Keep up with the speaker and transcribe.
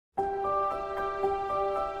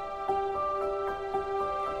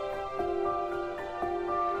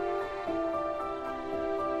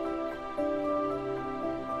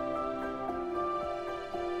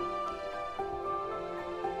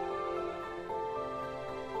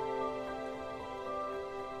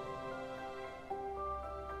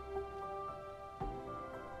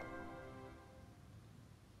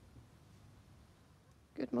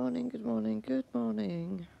Good morning, good morning, good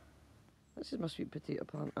morning. This is my sweet potato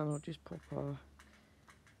plant, and I'll just pop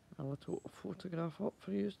a little photograph up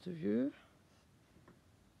for you to view,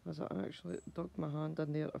 as I actually dug my hand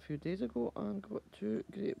in there a few days ago and got two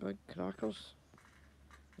great big crackers.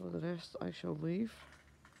 For the rest I shall leave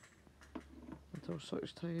until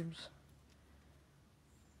such times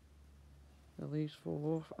the leaves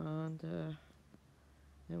fall off, and then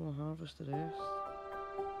we'll harvest the rest.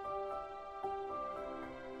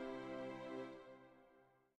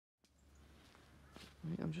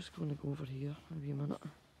 Right, I'm just going to go over here a wee minute.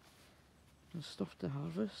 There's stuff to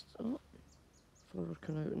harvest. Oh, flower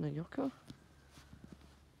coming out in the yucca.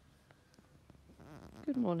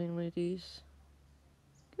 Good morning, ladies.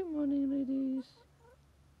 Good morning, ladies.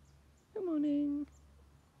 Good morning.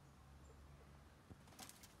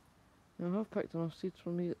 Now, I have picked enough seeds for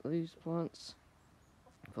me these plants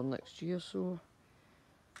for next year, so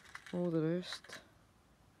all the rest,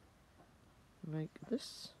 like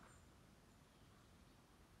this,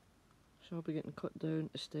 shall be getting cut down,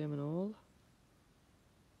 stem and all,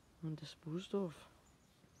 and disposed of.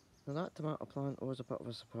 Now, that tomato plant was a bit of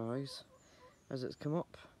a surprise, as it's come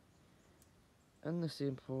up in the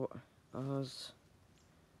same pot as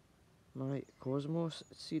my cosmos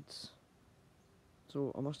seeds.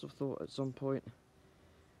 So I must have thought at some point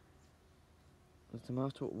the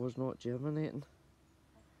tomato was not germinating,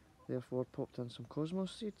 therefore popped in some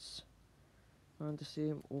cosmos seeds, and the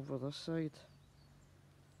same over this side.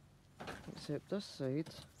 Except this side,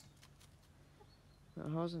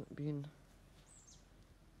 it hasn't been,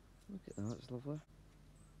 look at that, it's lovely.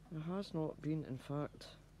 It has not been, in fact,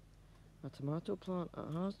 a tomato plant.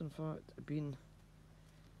 It has, in fact, been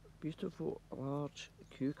beautiful large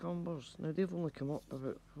cucumbers. Now, they've only come up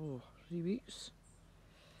about 3 weeks.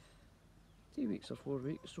 3 weeks or 4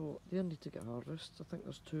 weeks, so they need to get harvested. I think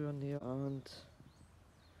there's 2 in there, and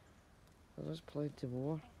there is plenty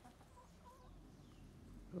more.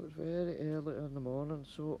 It was very early in the morning,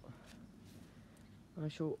 so I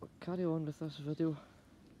shall carry on with this video.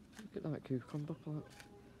 Look at that cucumber plant.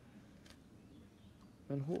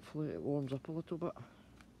 And hopefully it warms up a little bit,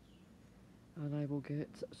 and I will get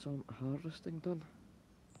some harvesting done.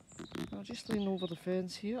 I'll just lean over the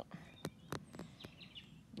fence here,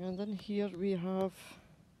 and in here we have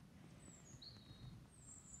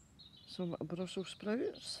some Brussels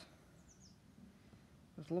sprouts.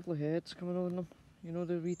 There's lovely heads coming on them, you know,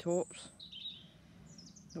 the wee tops.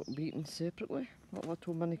 Not be eaten separately, like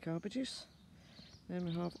little mini cabbages. Then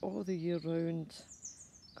we have all the year round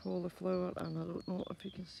cauliflower, and I don't know if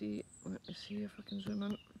you can see, let me see if I can zoom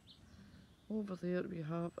in. Over there we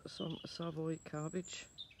have some Savoy cabbage,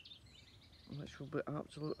 which will be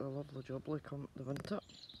absolutely lovely jubbly come the winter.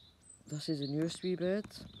 This is a newest wee bed,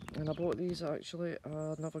 and I bought these actually,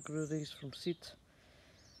 I never grew these from seed.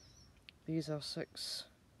 These are 6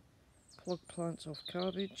 plug plants of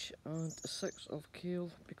cabbage and 6 of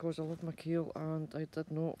kale, because I love my kale and I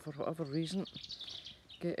did not, for whatever reason,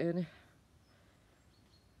 get any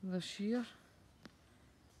this year.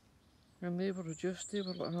 And they were reduced, they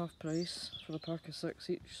were like half price for a pack of 6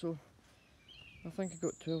 each, so I think I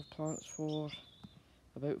got 12 plants for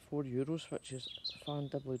about €4, which is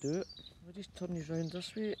fan-dibbly do it. I'll just turn these round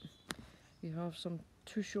this way. We have some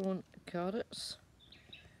Touchon carrots.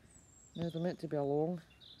 Now, they're meant to be a long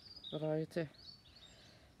variety,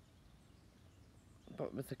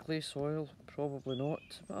 but with the clay soil, probably not.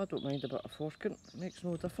 But I don't mind a bit of forking, it makes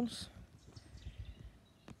no difference.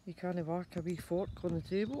 You can't whack a wee fork on the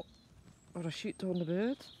table or a sheet on the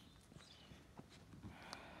bed.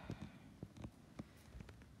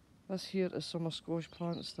 This here is some squash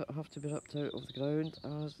plants that have to be ripped out of the ground,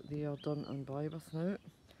 as they are done and by with now.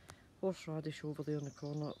 Horseradish over there in the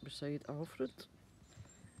corner beside Alfred.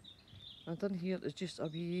 And in here is just a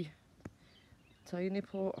wee tiny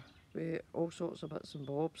pot with all sorts of bits and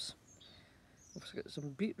bobs. We've got some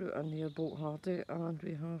beetroot in here, bolt hardy, and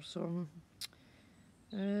we have some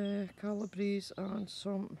calabrese and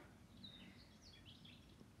some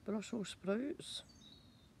Brussels sprouts.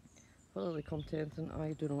 Whether they come to anything,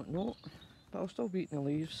 I do not know, but I'll still be eating the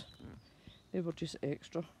leaves. They were just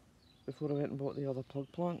extra before I went and bought the other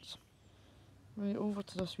plug plants. Right, over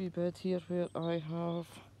to this wee bed here, where I have,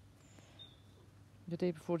 the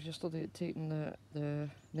day before yesterday, taken the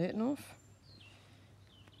netting off.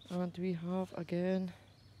 And we have again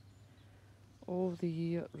all the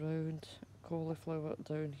year round cauliflower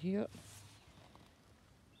down here.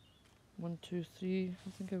 1, 2, 3, I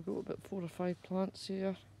think I've got about 4 or 5 plants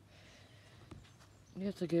here.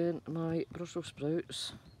 Yet again, my Brussels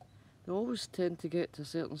sprouts, they always tend to get to a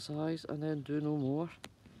certain size and then do no more.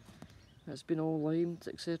 It's been all limed,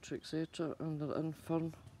 etc, etc, and they're in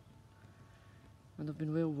fern. And they've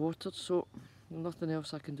been well watered, so nothing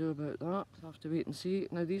else I can do about that. I have to wait and see.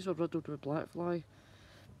 Now these were riddled with blackfly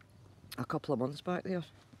a couple of months back there.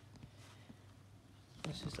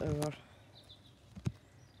 This is our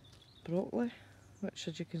broccoli, which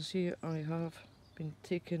as you can see I have been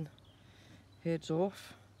taking heads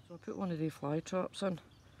off. So I put one of the fly traps in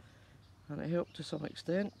and it helped to some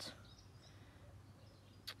extent.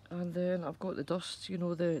 And then I've got the dust, you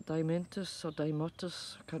know, the dimentus or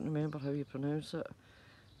dimutus, I can't remember how you pronounce it.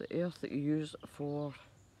 The earth that you use for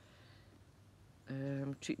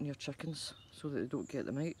treating your chickens so that they don't get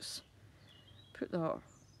the mites. Put that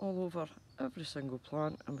all over every single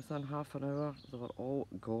plant, and within half an hour they were all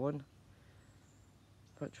gone,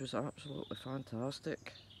 which was absolutely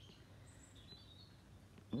fantastic.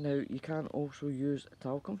 Now you can also use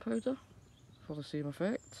talcum powder for the same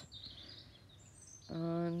effect,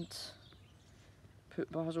 and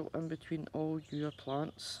put basil in between all your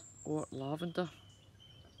plants, or lavender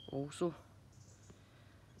also.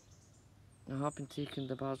 I have been taking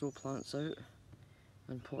the basil plants out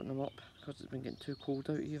and potting them up because it's been getting too cold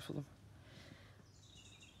out here for them.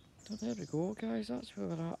 So there we go guys, that's where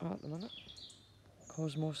we're at the minute.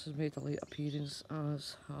 Cosmos has made a late appearance,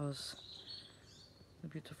 as has the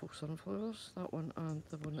beautiful sunflowers. That one and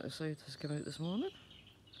the one at the side has come out this morning.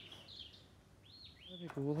 There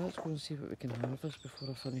we go, let's go and see what we can harvest before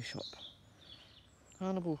I finish up.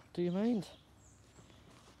 Hannibal, do you mind?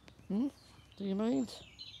 Do you mind?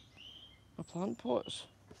 My plant pots.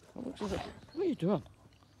 That looks as if... What are you doing?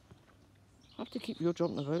 I have to keep you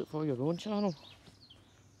jumping about for your own channel.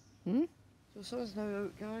 So the sun's now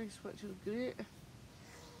out guys, which is great.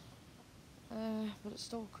 But it's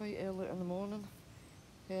still quite early in the morning,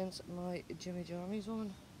 hence my Jimmy Jammies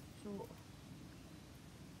on. So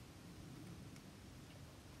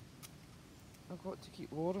I've got to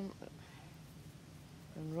keep warm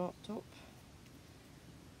and wrapped up.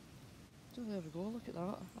 So there we go, look at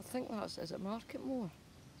that. I think that's, is it Market Moor?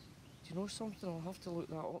 Do you know something? I'll have to look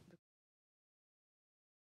that up.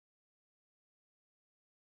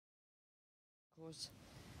 Because,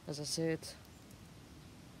 as I said,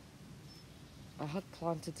 I had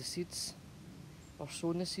planted the seeds, or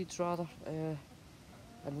sown the seeds rather, and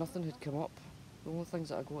nothing had come up. The only things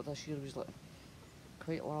that I got this year was like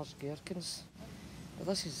quite large gherkins. But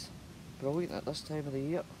this is brilliant at this time of the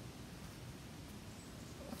year.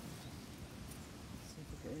 Let's see if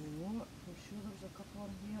we get any more. I'm sure there was a couple on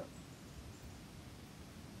here.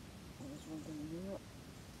 There's one down here.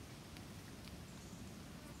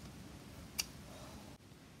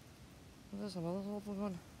 There's another lovely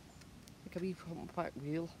one, like a wee humpback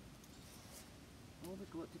whale. Always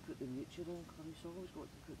got to put the nature in, Clarice, always got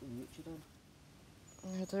to put the nature in.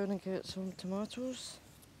 I'll head down and get some tomatoes.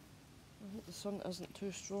 I hope the sun isn't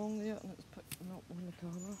too strong there and it's picking up on the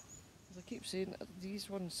camera. As I keep saying, these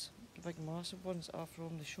ones, the big massive ones, are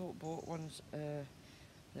from the shop bought ones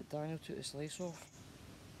that Daniel took the slice off.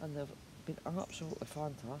 And they've been absolutely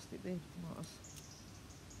fantastic, they tomatoes.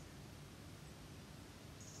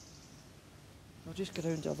 I'll just get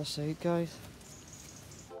around the other side, guys.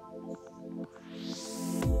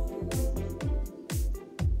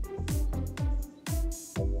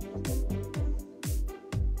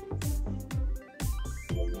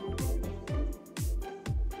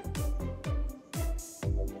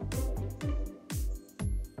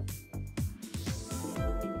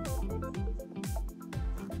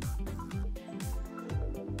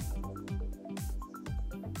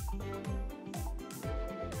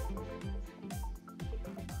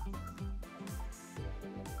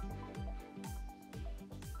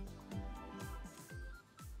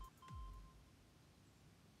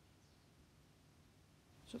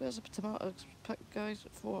 So there's the tomatoes picked, guys,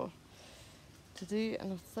 for today,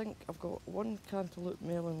 and I think I've got one cantaloupe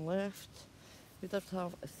melon left. We did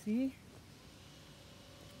have 3.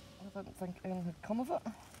 I didn't think anything had come of it.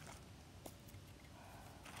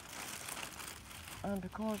 And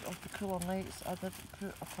because of the cooler nights, I did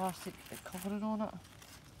put a plastic covering on it.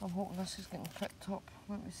 I'm hoping this is getting picked up.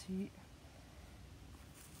 Let me see.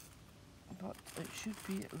 But it should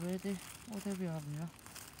be ready. Oh, there we are there.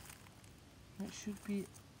 It should be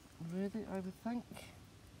ready, I would think,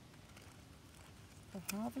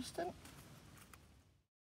 for harvesting.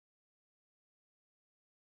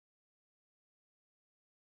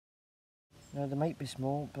 Now they might be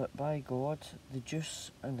small, but by God, the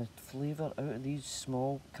juice and the flavour out of these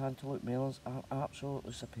small cantaloupe melons are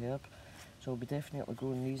absolutely superb. So I'll be definitely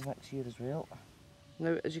growing these next year as well.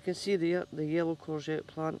 Now as you can see there, the yellow courgette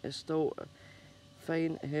plant is still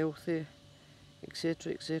fine, healthy,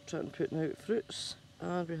 etc, etc, and putting out fruits.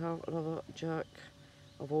 And we have another jack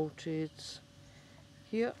of all trades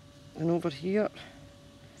here. And over here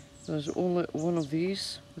there's only one of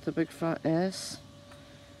these with a big fat S.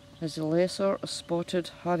 Is the lesser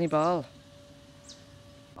spotted Hannibal.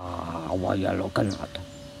 Ah, what are you looking at?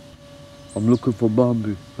 I'm looking for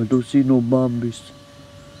Bambi. I don't see no Bambis.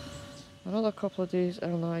 Another couple of days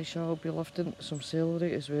and I shall be lifting some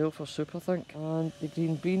celery as well for soup, I think. And the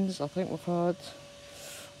green beans, I think we've had,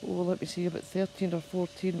 oh let me see, about 13 or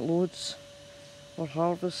 14 loads for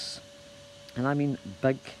harvest. And I mean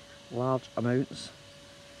big, large amounts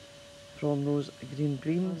from those green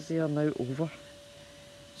beans. They are now over.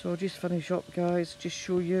 So I'll just finish up guys, just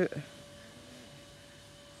show you.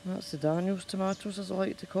 That's the Daniel's tomatoes as I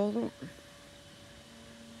like to call them.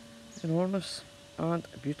 Enormous and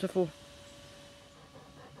beautiful.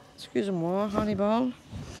 Excusez-moi, Hannibal.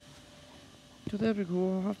 So there we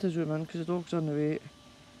go, I'll have to zoom in because the dog's on the way.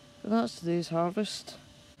 But that's today's harvest,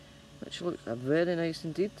 which looks very nice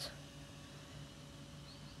indeed.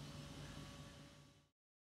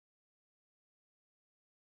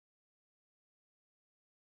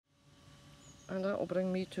 And that will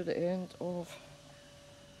bring me to the end of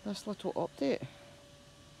this little update.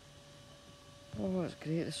 Oh, it's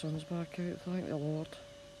great the sun's back out, thank the Lord.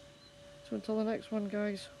 So until the next one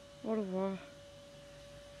guys, au revoir,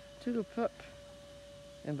 toodle pip,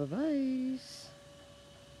 and bye-byes.